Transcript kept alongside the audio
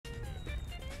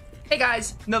Hey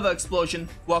guys, Novaexplosion.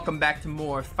 Welcome back to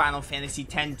more Final Fantasy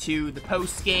X-2, the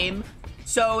post-game.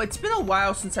 So, it's been a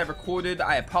while since I recorded.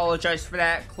 I apologize for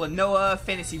that. Klonoa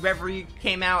Fantasy Reverie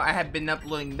came out. I have been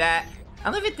uploading that.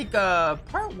 I don't even think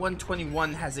part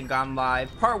 121 hasn't gone live.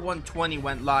 Part 120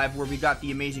 went live where we got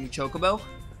the amazing Chocobo.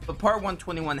 But part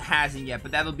 121 hasn't yet,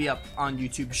 but that'll be up on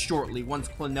YouTube shortly once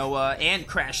Klonoa and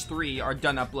Crash 3 are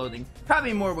done uploading.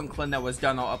 Probably more when Klonoa's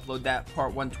done, I'll upload that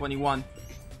part 121.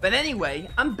 But anyway,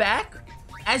 I'm back.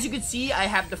 As you can see, I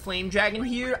have the Flame Dragon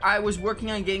here. I was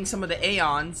working on getting some of the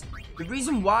Aeons. The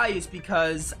reason why is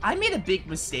because I made a big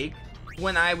mistake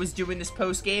when I was doing this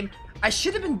post-game. I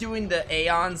should have been doing the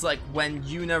Aeons like when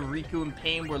Yuna, Riku, and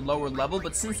Pain were lower level,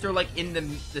 but since they're like in the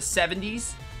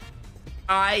 70s,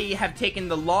 I have taken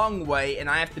the long way, and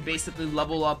I have to basically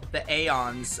level up the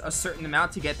Aeons a certain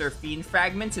amount to get their Fiend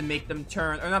Fragments and make them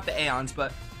turn, or not the Aeons,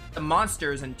 but the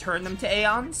monsters and turn them to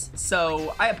Aeons.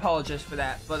 So I apologize for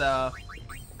that, but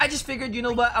I just figured, you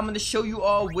know what, I'm going to show you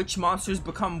all which monsters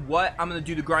become what. I'm going to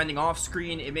do the grinding off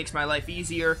screen. It makes my life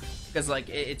easier because like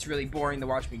it's really boring to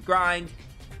watch me grind.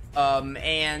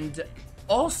 And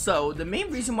also the main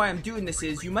reason why I'm doing this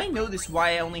is you might notice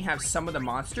why I only have some of the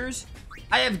monsters.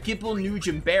 I have Gipple, Nuge,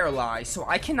 and Barreleye, so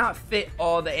I cannot fit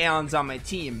all the Aeons on my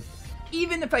team.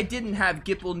 Even if I didn't have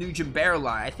Gipple, Nuge, and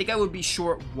Barreleye, I think I would be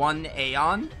short one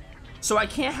Aeon. So I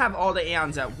can't have all the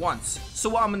Aeons at once. So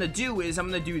what I'm going to do is I'm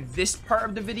going to do this part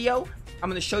of the video. I'm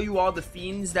going to show you all the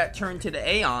fiends that turn to the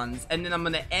Aeons. And then I'm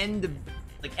going to end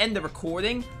the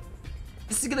recording.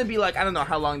 This is going to be like, I don't know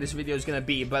how long this video is going to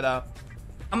be. But I'm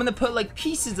going to put like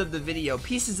pieces of the video.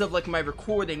 Pieces of like my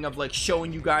recording of like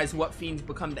showing you guys what fiends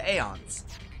become the Aeons.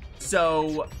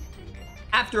 So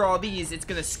after all these, it's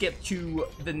gonna skip to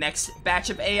the next batch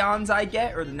of Aeons I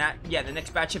get, or the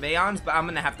next batch of Aeons, but I'm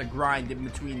gonna have to grind in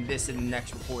between this and the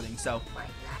next recording. So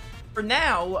for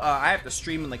now, I have to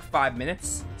stream in like 5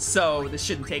 minutes, so this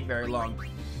shouldn't take very long.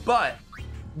 But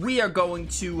we are going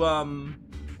to I'm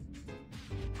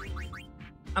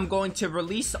going to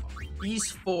release these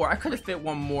 4. I could have fit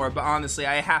one more, but honestly,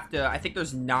 I think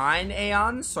there's 9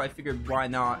 Aeons, so I figured why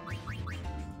not.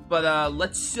 But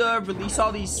let's release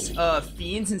all these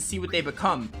fiends and see what they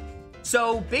become.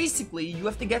 So basically, you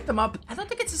have to get them up. I don't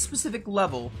think it's a specific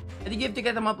level. I think you have to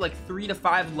get them up like 3 to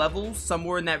 5 levels,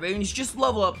 somewhere in that range. Just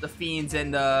level up the fiends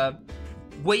and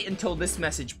wait until this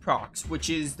message procs, which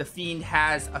is the fiend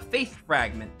has a faith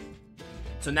fragment.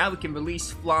 So now we can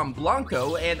release Flam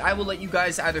Blanco, and I will let you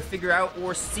guys either figure out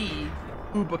or see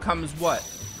who becomes what.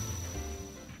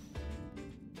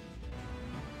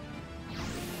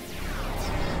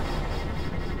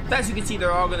 As you can see,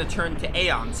 they're all going to turn to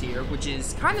Aeons here, which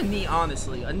is kind of neat,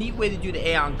 honestly. A neat way to do the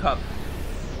Aeon Cup.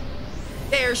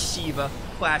 There's Shiva.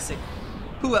 Classic.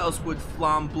 Who else would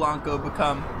Flam Blanco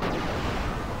become?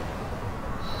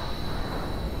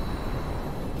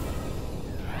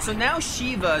 So now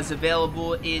Shiva is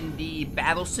available in the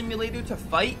Battle Simulator to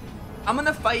fight. I'm going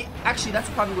to fight... Actually, that's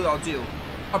probably what I'll do.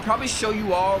 I'll probably show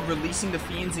you all releasing the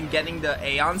fiends and getting the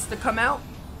Aeons to come out.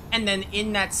 And then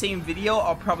in that same video,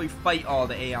 I'll probably fight all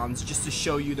the Aeons just to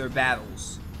show you their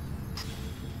battles.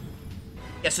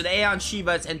 Yeah, so the Aeon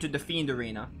Shiva has entered the Fiend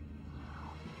Arena.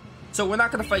 So we're not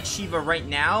going to fight Shiva right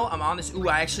now. I'm honest. Ooh,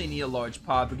 I actually need a large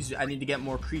pod because I need to get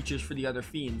more creatures for the other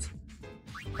fiends.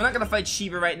 We're not going to fight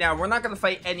Shiva right now. We're not going to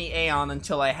fight any Aeon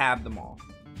until I have them all.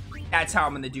 That's how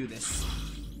I'm going to do this.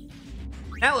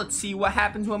 Now let's see what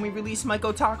happens when we release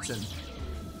Mycotoxin.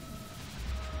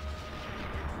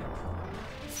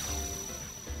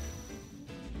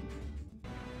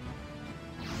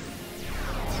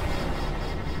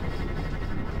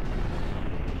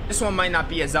 This one might not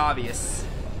be as obvious.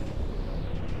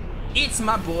 It's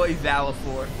my boy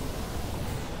Valifor.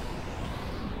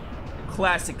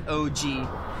 Classic OG.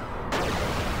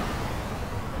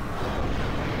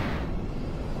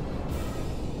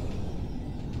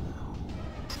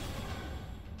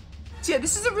 So yeah,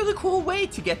 this is a really cool way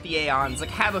to get the Aeons. Like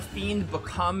have a fiend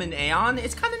become an Aeon.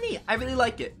 It's kind of neat. I really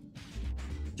like it.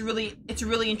 It's a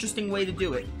really interesting way to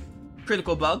do it.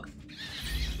 Critical bug.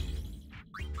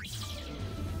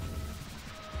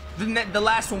 The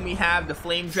last one we have, the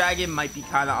Flame Dragon, might be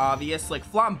kind of obvious. Like,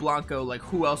 Flam Blanco, like,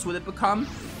 who else would it become?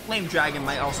 Flame Dragon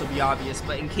might also be obvious,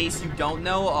 but in case you don't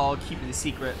know, I'll keep it a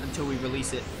secret until we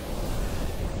release it.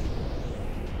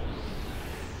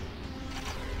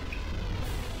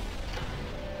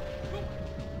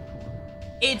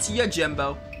 It's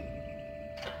Yojimbo.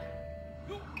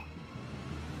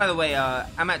 By the way,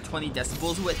 I'm at 20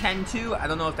 decibels with Hen 2. I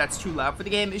don't know if that's too loud for the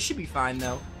game. It should be fine,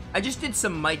 though. I just did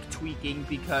some mic tweaking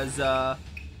because,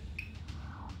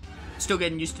 still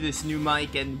getting used to this new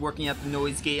mic and working out the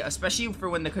noise gate, especially for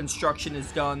when the construction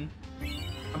is done.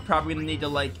 I'm probably gonna need to,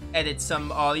 like, edit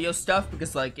some audio stuff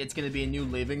because, like, it's gonna be a new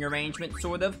living arrangement,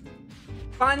 sort of.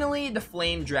 Finally, the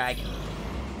Flame Dragon.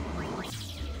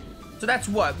 So that's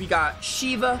what? We got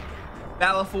Shiva,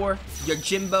 Valifor,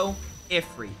 Yojimbo,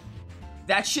 Ifrit.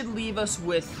 That should leave us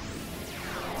with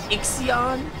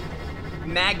Ixion,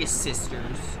 Magus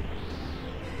Sisters,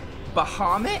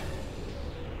 Bahamut.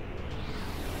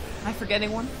 Am I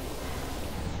forgetting one?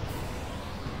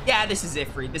 Yeah, this is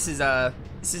Ifrit. This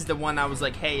is the one I was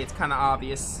like, hey, it's kind of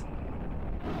obvious.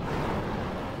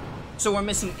 So we're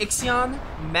missing Ixion,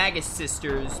 Magus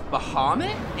Sisters,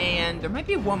 Bahamut, and there might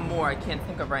be one more I can't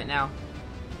think of right now.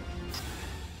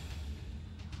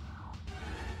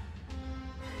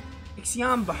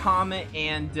 Ixion, Bahamut,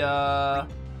 and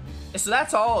so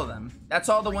that's all of them. That's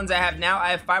all the ones I have now. I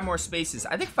have 5 more spaces.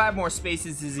 I think 5 more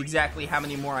spaces is exactly how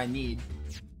many more I need.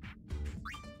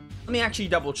 Let me actually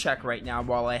double check right now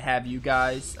while I have you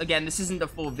guys. Again, this isn't the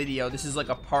full video. This is like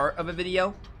a part of a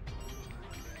video.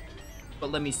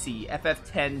 But let me see.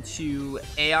 FF10 to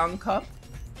Aeon Cup.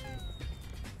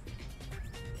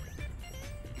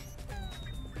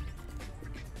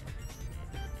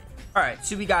 Alright,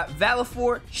 so we got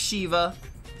Valifor, Shiva,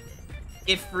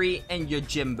 Ifrit, and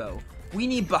Yojimbo. We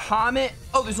need Bahamut.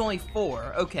 Oh, there's only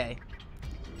 4. Okay.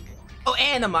 Oh,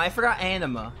 Anima. I forgot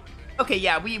Anima. Okay,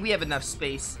 yeah, we have enough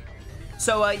space.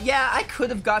 So, yeah, I could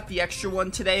have got the extra one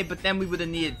today, but then we would have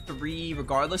needed 3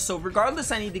 regardless. So,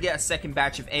 regardless, I need to get a second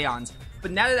batch of Aeons.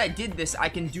 But now that I did this, I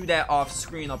can do that off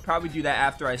screen. I'll probably do that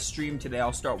after I stream today.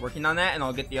 I'll start working on that, and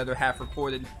I'll get the other half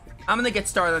recorded. I'm going to get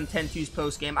started on 10-2's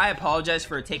post-game. I apologize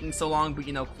for it taking so long, but,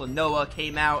 you know, Klonoa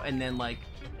came out, and then, like,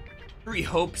 3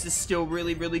 Hopes is still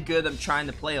really, really good. I'm trying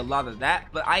to play a lot of that,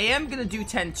 but I am going to do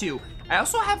 10-2. I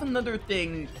also have another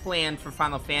thing planned for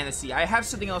Final Fantasy. I have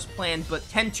something else planned, but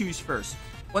 10-2's first.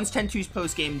 Once 10-2's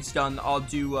post-game is done, I'll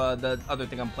do the other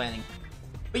thing I'm planning.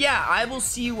 But yeah, I will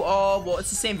see you all, well, it's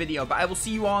the same video, but I will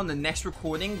see you all in the next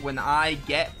recording when I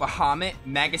get Bahamut,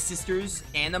 Magus Sisters,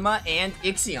 Anima, and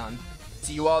Ixion.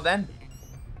 See you all then.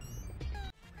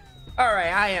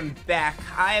 Alright, I am back.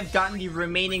 I have gotten the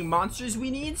remaining monsters we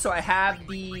need, so I have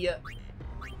the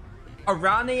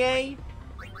Aranae,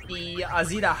 the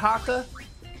Azita Haka,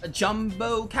 a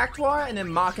Jumbo Cactuar, and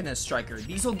then Machina Striker.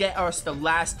 These will get us the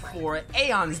last 4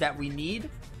 Aeons that we need.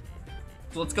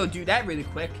 So let's go do that really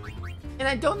quick. And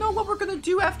I don't know what we're going to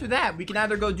do after that. We can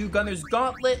either go do Gunner's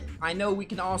Gauntlet. I know we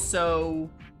can also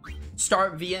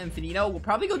start Via Infinito. We'll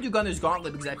probably go do Gunner's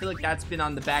Gauntlet because I feel like that's been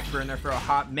on the back burner for a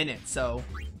hot minute. So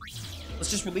let's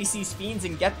just release these fiends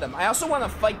and get them. I also want to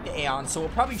fight the Aeons, so we'll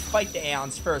probably fight the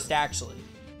Aeons first, actually.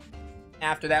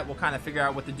 After that, we'll kind of figure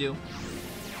out what to do.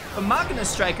 But Machina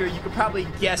Striker, you could probably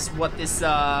guess what this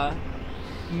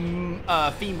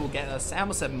fiend will get us. I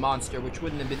almost said monster, which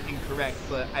wouldn't have been incorrect,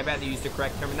 but I'd rather use the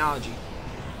correct terminology.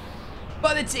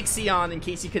 But it's Ixion, in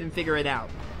case you couldn't figure it out.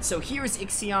 So here's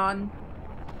Ixion.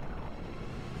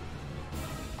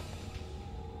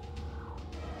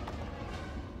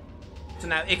 So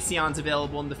now Ixion's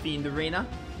available in the Fiend Arena.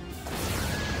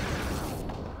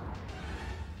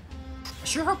 I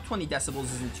sure hope 20 decibels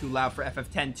isn't too loud for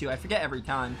FF10 too. I forget every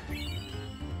time.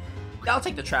 I'll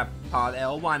take the Trap Pod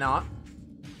L, why not?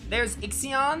 There's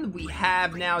Ixion. We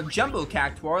have now Jumbo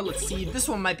Cactuar. Let's see, this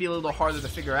one might be a little harder to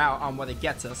figure out on what it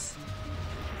gets us.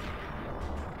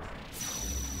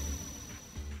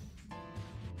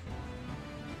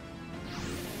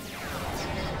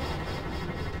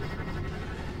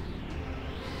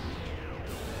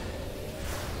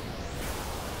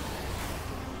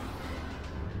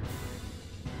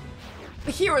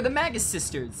 But here are the Magus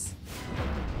Sisters.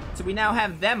 So we now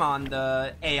have them on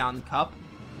the Aeon Cup.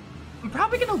 I'm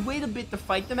probably gonna wait a bit to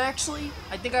fight them, actually.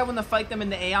 I think I want to fight them in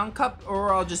the Aeon Cup,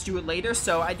 or I'll just do it later.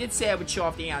 So I did say I would show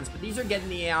off the Aeons, but these are getting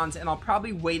the Aeons, and I'll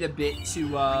probably wait a bit to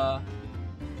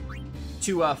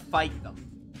fight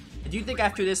them. I do think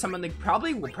after this, I'm gonna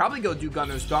we'll probably go do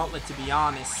Gunner's Gauntlet, to be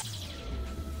honest.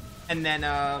 And then,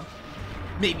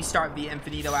 maybe start Via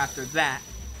Infinito after that.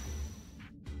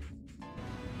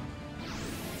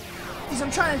 Because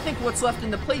I'm trying to think what's left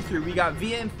in the playthrough. We got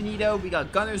Via Infinito, we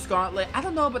got Gunner's Gauntlet. I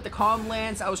don't know about the Calm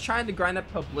Lands. I was trying to grind up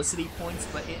publicity points,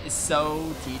 but it is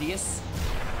so tedious.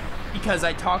 Because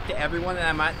I talked to everyone and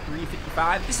I'm at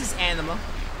 355. This is Anima.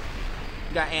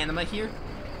 We got Anima here.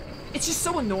 It's just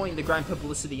so annoying to grind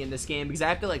publicity in this game because I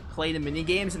have to like play the mini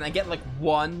games and I get like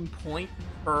 1 point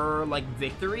per like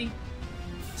victory.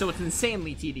 So it's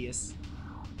insanely tedious.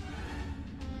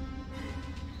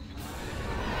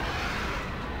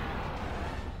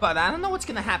 But I don't know what's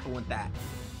gonna happen with that.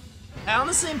 I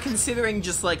honestly am considering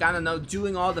just like, I don't know,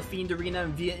 doing all the Fiend Arena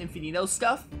and Via Infinito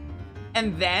stuff.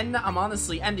 And then I'm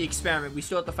honestly, and the experiment. We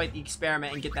still have to fight the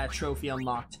experiment and get that trophy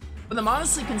unlocked. But I'm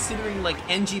honestly considering like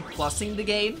NG plusing the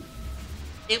game.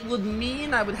 It would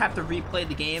mean I would have to replay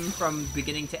the game from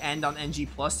beginning to end on NG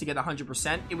plus to get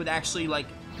 100%. It would actually like,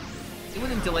 it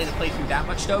wouldn't delay the playthrough that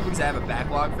much though, because I have a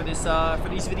backlog for this for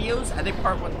these videos. I think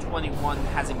part 121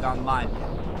 hasn't gone live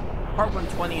yet. Part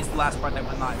 120 is the last part that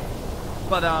went live.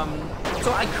 But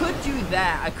so I could do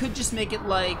that. I could just make it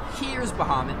like, here's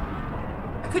Bahamut.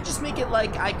 I could just make it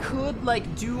like, I could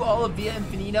like do all of Via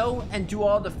Infinito and do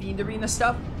all the Fiend Arena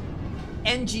stuff.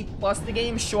 NG plus the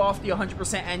game, show off the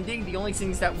 100% ending. The only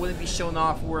things that wouldn't be shown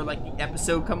off were like the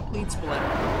episode completes, but like,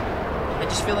 I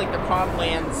just feel like the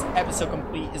Codlands episode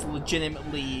complete is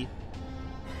legitimately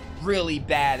really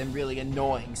bad and really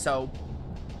annoying. So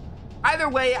either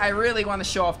way, I really want to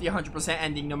show off the 100%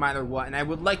 ending no matter what, and I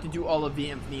would like to do all of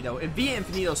Via Infinito. If Via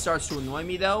Infinito starts to annoy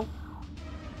me though,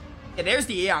 yeah, there's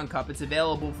the Aeon Cup. It's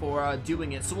available for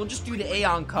doing it, so we'll just do the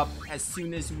Aeon Cup as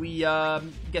soon as we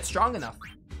get strong enough.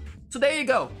 So there you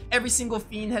go. Every single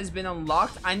Fiend has been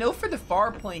unlocked. I know for the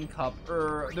Farplane Cup,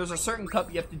 there's a certain cup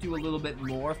you have to do a little bit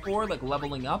more for, like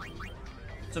leveling up.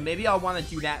 So maybe I'll want to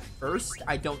do that first.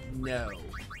 I don't know.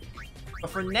 But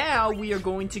for now, we are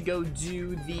going to go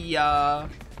do the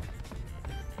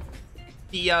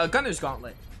Gunner's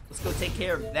Gauntlet. Let's go take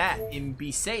care of that and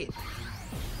be safe.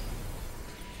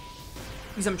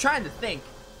 Because I'm trying to think.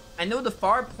 I know the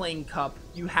Farplane Cup,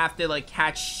 you have to like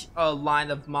catch a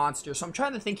line of monsters. So I'm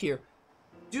trying to think here.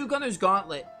 Do Gunner's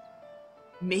Gauntlet.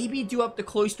 Maybe do up to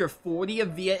close to 40 of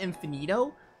Via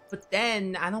Infinito. But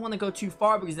then I don't want to go too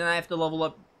far because then I have to level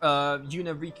up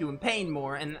Yuna, Riku, and Pain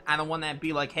more. And I don't want to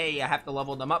be like, hey, I have to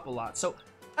level them up a lot. So,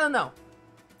 I don't know.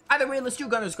 Either way, let's do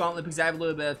Gunner's Gauntlet because I have a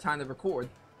little bit of time to record.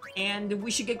 And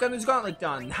we should get Gunner's Gauntlet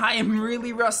done. I am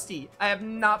really rusty. I have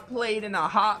not played in a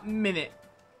hot minute.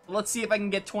 Let's see if I can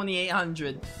get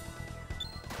 2800.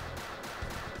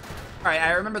 Alright,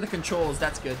 I remember the controls.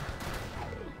 That's good.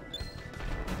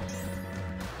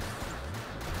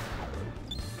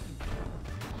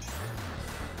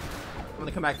 I'm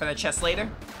gonna come back for that chest later.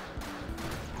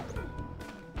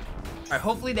 Alright,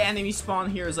 hopefully the enemy spawn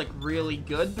here is like really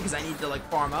good because I need to like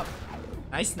farm up.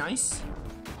 Nice, nice.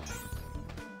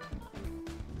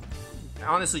 I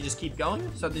honestly just keep going.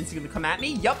 Something's gonna come at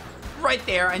me. Yup. Right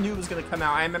there. I knew it was going to come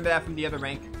out. I remember that from the other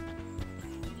rank.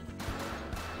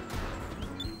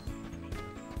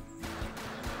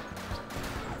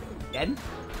 Dead.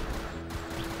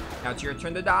 Now it's your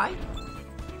turn to die.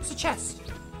 It's a chest.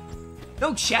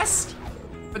 No chest?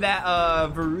 For that,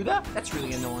 Veruda? That's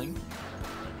really annoying.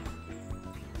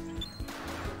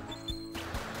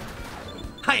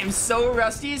 I am so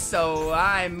rusty, so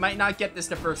I might not get this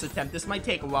the first attempt. This might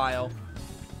take a while.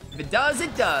 If it does,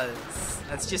 it does.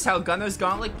 That's just how Gunner's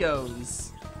Gauntlet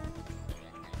goes.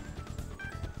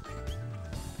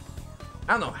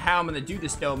 I don't know how I'm gonna do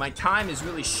this though. My time is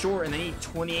really short and I need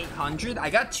 2800. I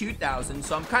got 2000,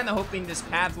 so I'm kind of hoping this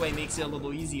pathway makes it a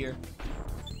little easier.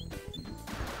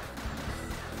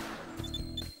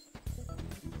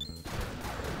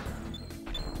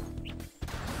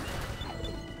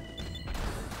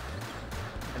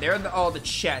 And there are all the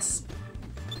chests.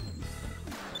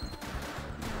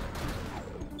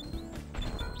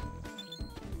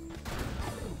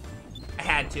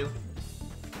 To.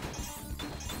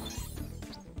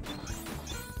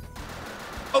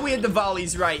 Oh, we had the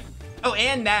volleys, right. Oh,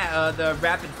 and that, the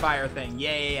rapid fire thing.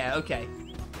 Yeah, okay.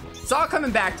 It's all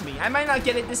coming back to me. I might not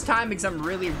get it this time because I'm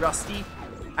really rusty.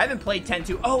 I haven't played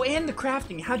 10-2. Oh, and the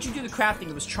crafting. How'd you do the crafting?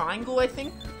 It was triangle, I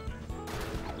think?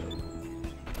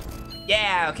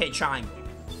 Yeah, okay, triangle.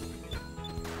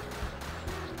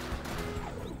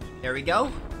 There we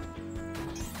go.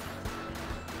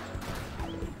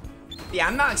 Yeah,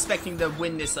 I'm not expecting to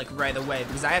win this, like, right away,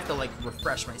 because I have to, like,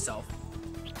 refresh myself.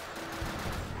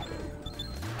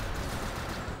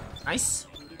 Nice.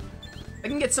 If I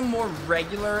can get some more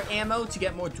regular ammo to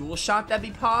get more dual shot, that'd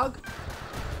be pog.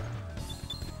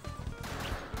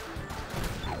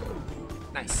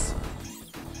 Nice.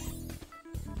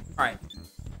 Alright.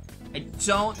 I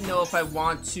don't know if I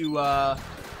want to,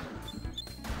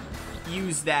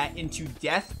 use that into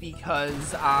death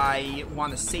because I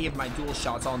want to save my dual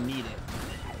shots. I'll need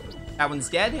it. That one's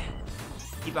dead.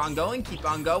 Keep on going. Keep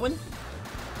on going.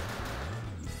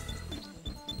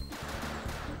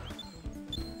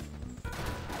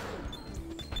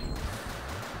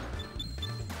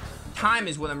 Time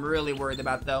is what I'm really worried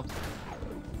about, though.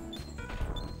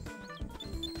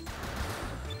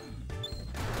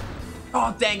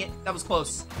 Oh, dang it. That was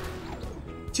close.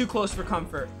 Too close for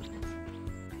comfort.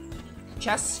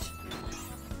 Chest.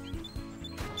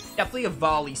 Definitely a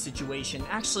volley situation.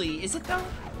 Actually, is it though?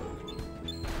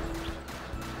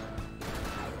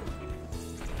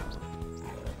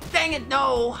 Dang it,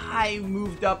 no! I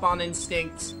moved up on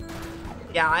instinct.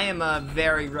 Yeah, I am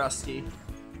very rusty.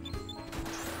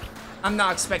 I'm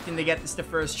not expecting to get this the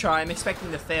first try. I'm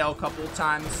expecting to fail a couple of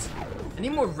times. I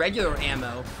need more regular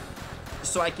ammo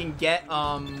so I can get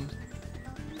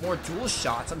more dual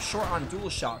shots. I'm short on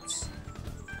dual shots.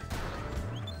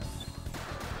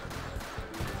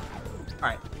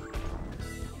 Alright.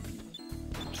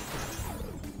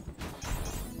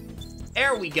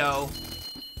 There we go.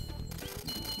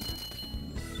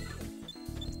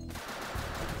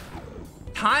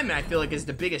 Time, I feel like, is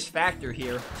the biggest factor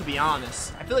here, to be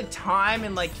honest. I feel like time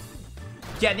and, like,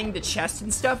 getting the chest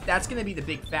and stuff, that's gonna be the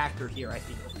big factor here, I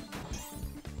feel.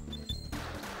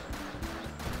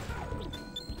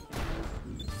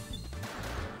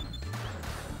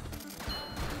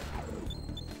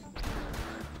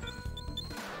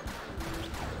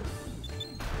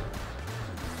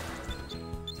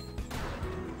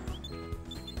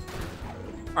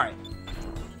 Alright.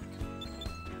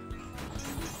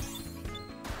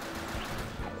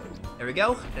 There we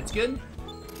go. That's good.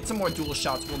 Get some more dual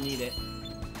shots. We'll need it.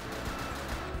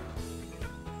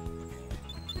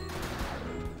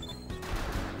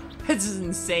 This is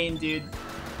insane, dude.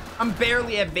 I'm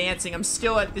barely advancing. I'm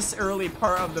still at this early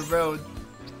part of the road.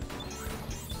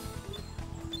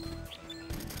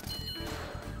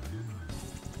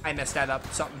 I messed that up.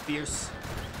 Something fierce.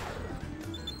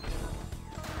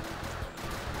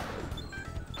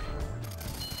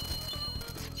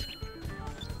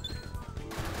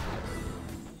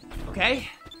 Okay.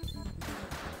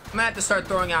 I'm gonna have to start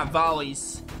throwing out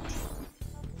volleys.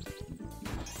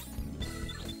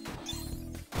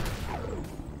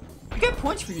 You get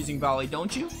points for using volley,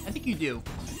 don't you? I think you do.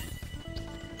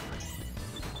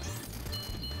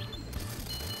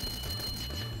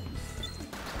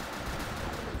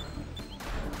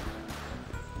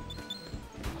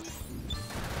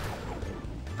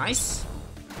 Nice.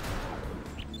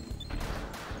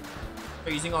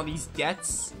 They're using all these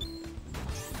debts.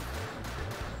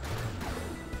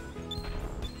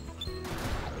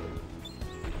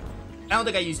 I don't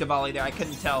think I used a volley there. I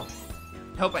couldn't tell.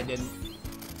 I hope I didn't.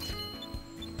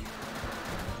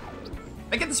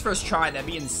 If I get this first try, that'd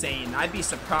be insane. I'd be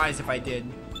surprised if I did.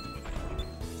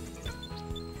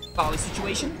 Volley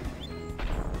situation.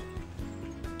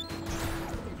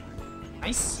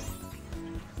 Nice.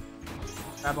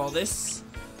 Grab all this.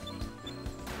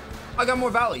 I got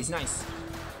more volleys. Nice.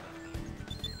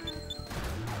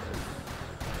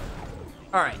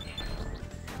 Alright.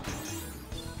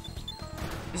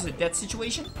 This is a death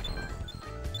situation?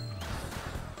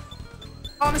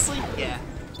 Honestly, yeah.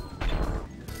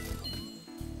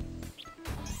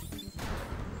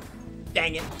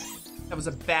 Dang it. That was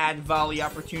a bad volley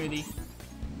opportunity.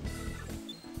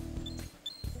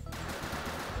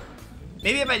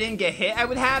 Maybe if I didn't get hit, I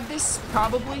would have this,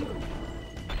 probably.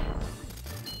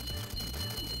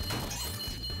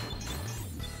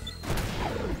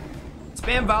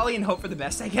 Spam volley and hope for the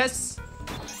best, I guess.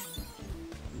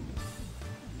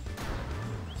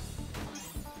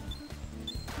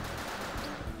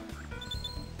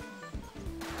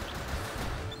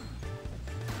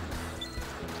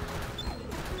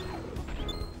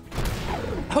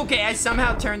 Okay, I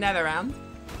somehow turned that around.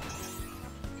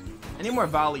 I need more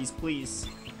volleys, please.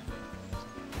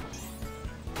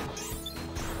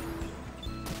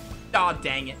 Aw,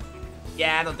 dang it.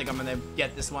 Yeah, I don't think I'm gonna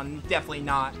get this one. Definitely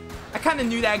not. I kind of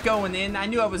knew that going in. I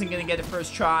knew I wasn't gonna get it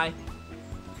first try.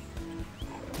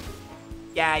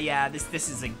 Yeah, this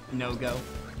is a no-go.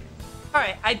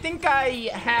 Alright, I think I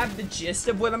have the gist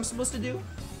of what I'm supposed to do.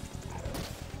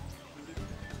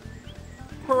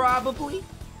 Probably.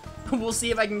 We'll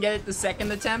see if I can get it the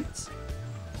second attempt.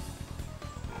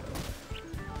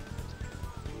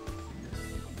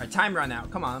 Alright, time run out.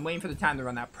 Come on, I'm waiting for the time to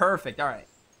run out. Perfect, alright.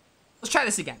 Let's try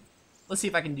this again. Let's see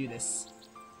if I can do this.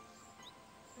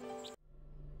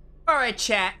 Alright,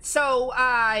 chat. So,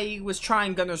 I was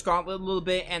trying Gunner's Gauntlet a little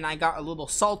bit, and I got a little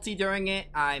salty during it.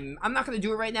 I'm not going to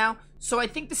do it right now. So, I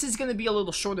think this is going to be a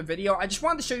little shorter video. I just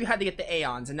wanted to show you how to get the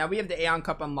Aeons, and now we have the Aeon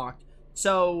Cup unlocked.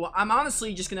 So, I'm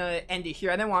honestly just going to end it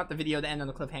here. I didn't want the video to end on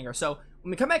a cliffhanger. So,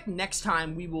 when we come back next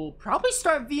time, we will probably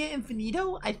start Via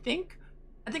Infinito, I think.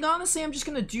 Honestly, I'm just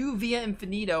going to do Via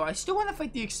Infinito. I still want to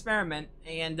fight the experiment.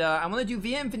 And I want to do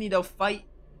Via Infinito,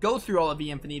 go through all of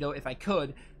Via Infinito if I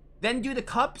could. Then do the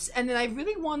cups. And then I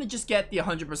really want to just get the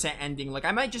 100% ending. Like,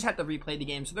 I might just have to replay the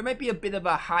game. So, there might be a bit of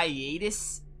a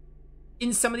hiatus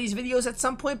in some of these videos at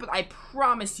some point. But I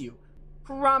promise you,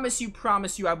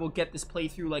 I will get this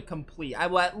playthrough, like, complete. I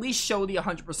will at least show the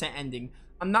 100% ending.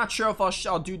 I'm not sure if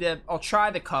I'll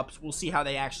try the cups. We'll see how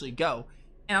they actually go.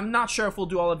 And I'm not sure if we'll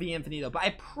do all of the Infinito, but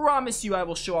I promise you I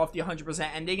will show off the 100%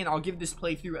 ending, and I'll give this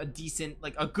playthrough a decent,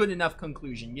 like, a good enough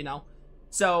conclusion, you know?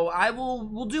 So,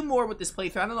 we'll do more with this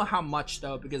playthrough. I don't know how much,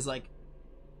 though, because, like,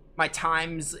 my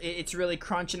times, it's really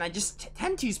crunch, and I just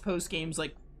tend to use post-games,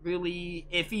 like, really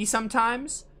iffy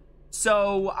sometimes.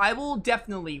 So, I will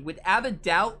definitely, without a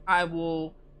doubt, I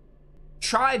will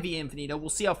try the Infinito. We'll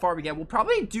see how far we get. We'll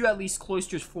probably do at least close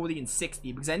to 40 and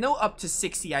 60, because I know up to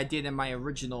 60 I did in my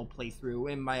original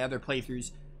playthrough, in my other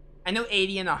playthroughs. I know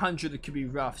 80 and 100 could be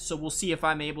rough, so we'll see if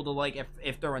I'm able to, like,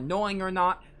 if they're annoying or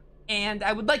not. And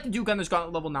I would like to do Gunner's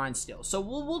Gauntlet level 9 still, so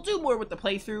we'll do more with the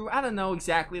playthrough. I don't know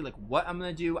exactly, like, what I'm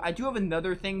gonna do. I do have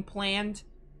another thing planned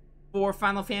for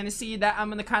Final Fantasy that I'm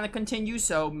gonna kind of continue,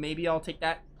 so maybe I'll take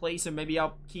that place, or maybe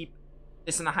I'll keep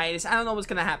this in a hiatus. I don't know what's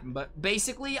gonna happen, but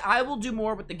basically I will do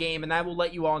more with the game, and I will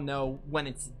let you all know when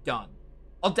it's done.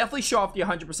 I'll definitely show off the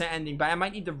 100% ending, but I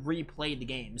might need to replay the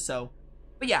game. So,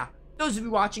 but yeah, those of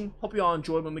you watching, hope you all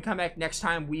enjoyed. When we come back next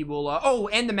time, we will oh,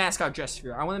 and the mascot dress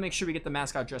sphere. I want to make sure we get the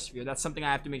mascot dress sphere. That's something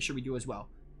I have to make sure we do as well.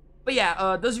 But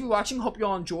yeah, those of you watching, hope you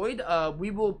all enjoyed.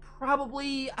 We will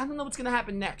probably, I don't know what's gonna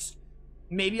happen next.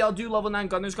 Maybe I'll do level 9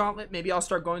 Gunner's Gauntlet. Maybe I'll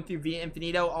start going through Via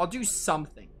Infinito. I'll do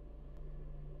something.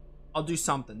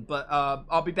 But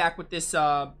I'll be back with this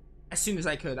as soon as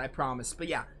I could, I promise. But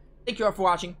yeah, thank you all for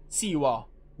watching. See you all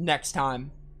next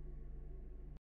time.